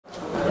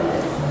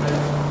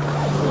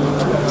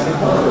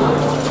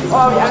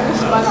Oh, wie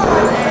angespannt du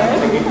bist,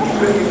 ey.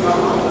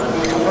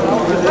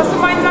 Hast du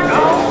meinen Sack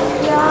auch?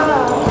 Ja.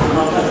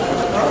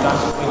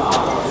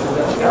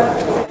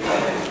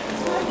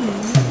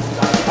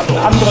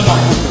 Andere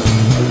noch.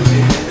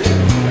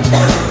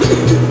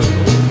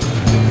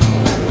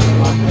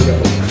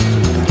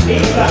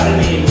 Das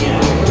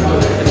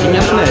ging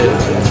ja schnell.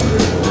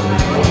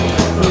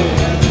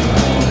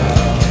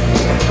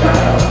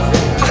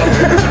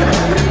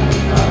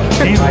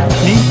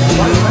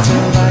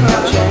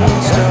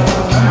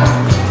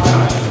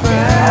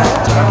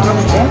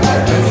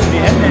 Die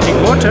Hände in die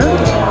Gurte,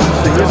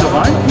 kommst du hier so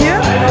rein? Hier?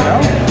 Genau.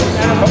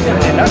 Den Kopf in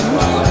den Nacken.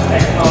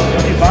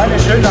 Und die Beine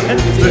schön nach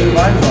hinten zwischen den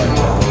Beinen sein.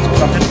 So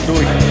nach hinten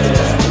durch.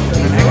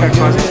 Und den Henker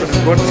quasi von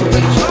dem Gurt zurück.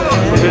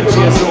 Und jetzt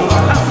hier so.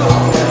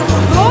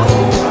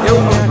 Jo.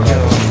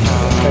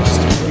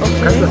 Du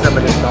kannst das ja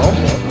mit dem Daumen.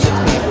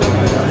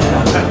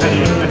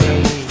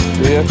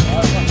 Hier.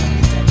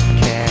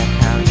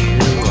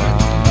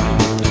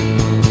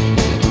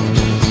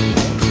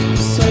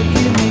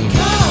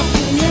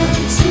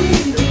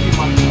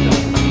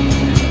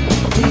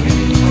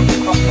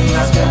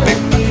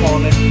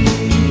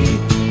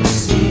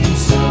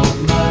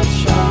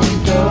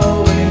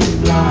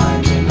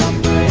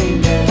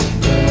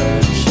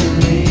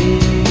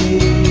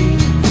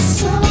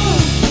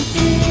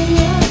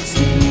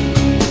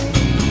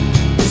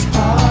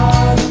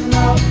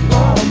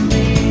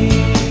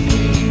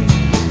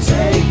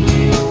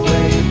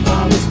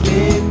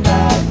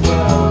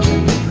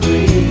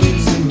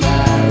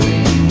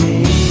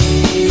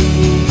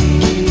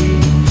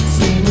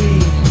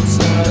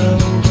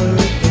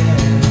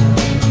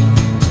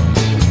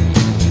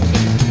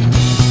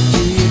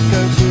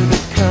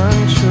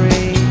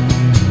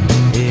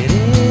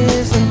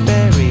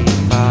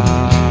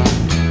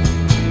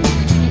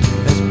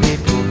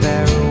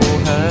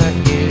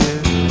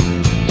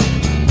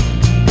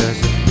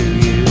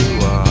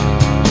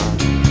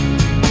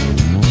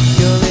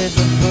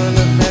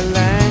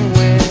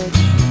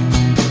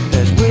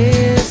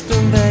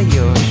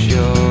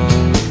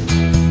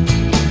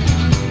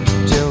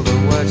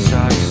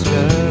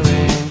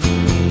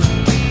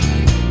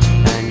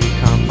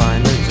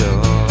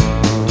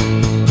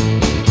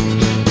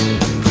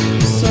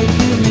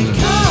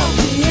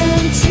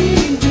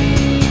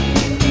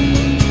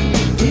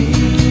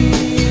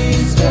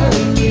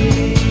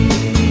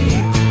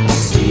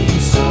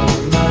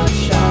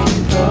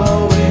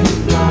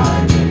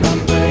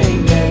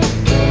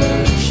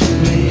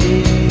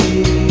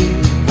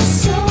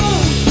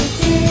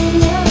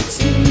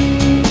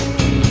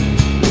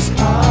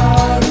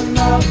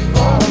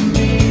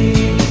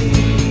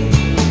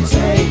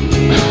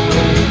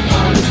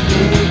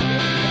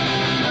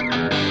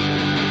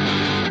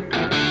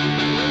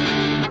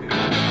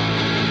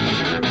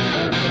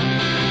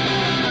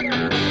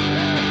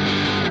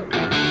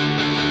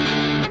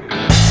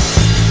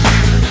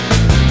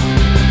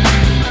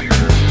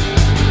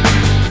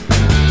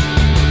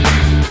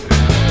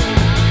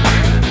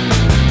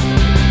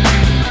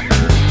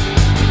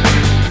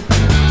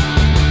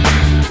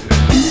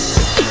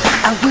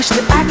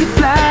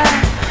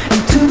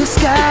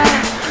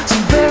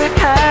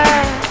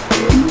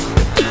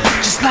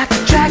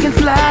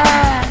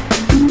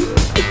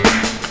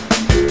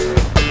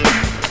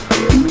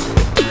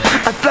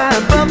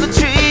 Above the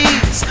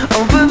trees.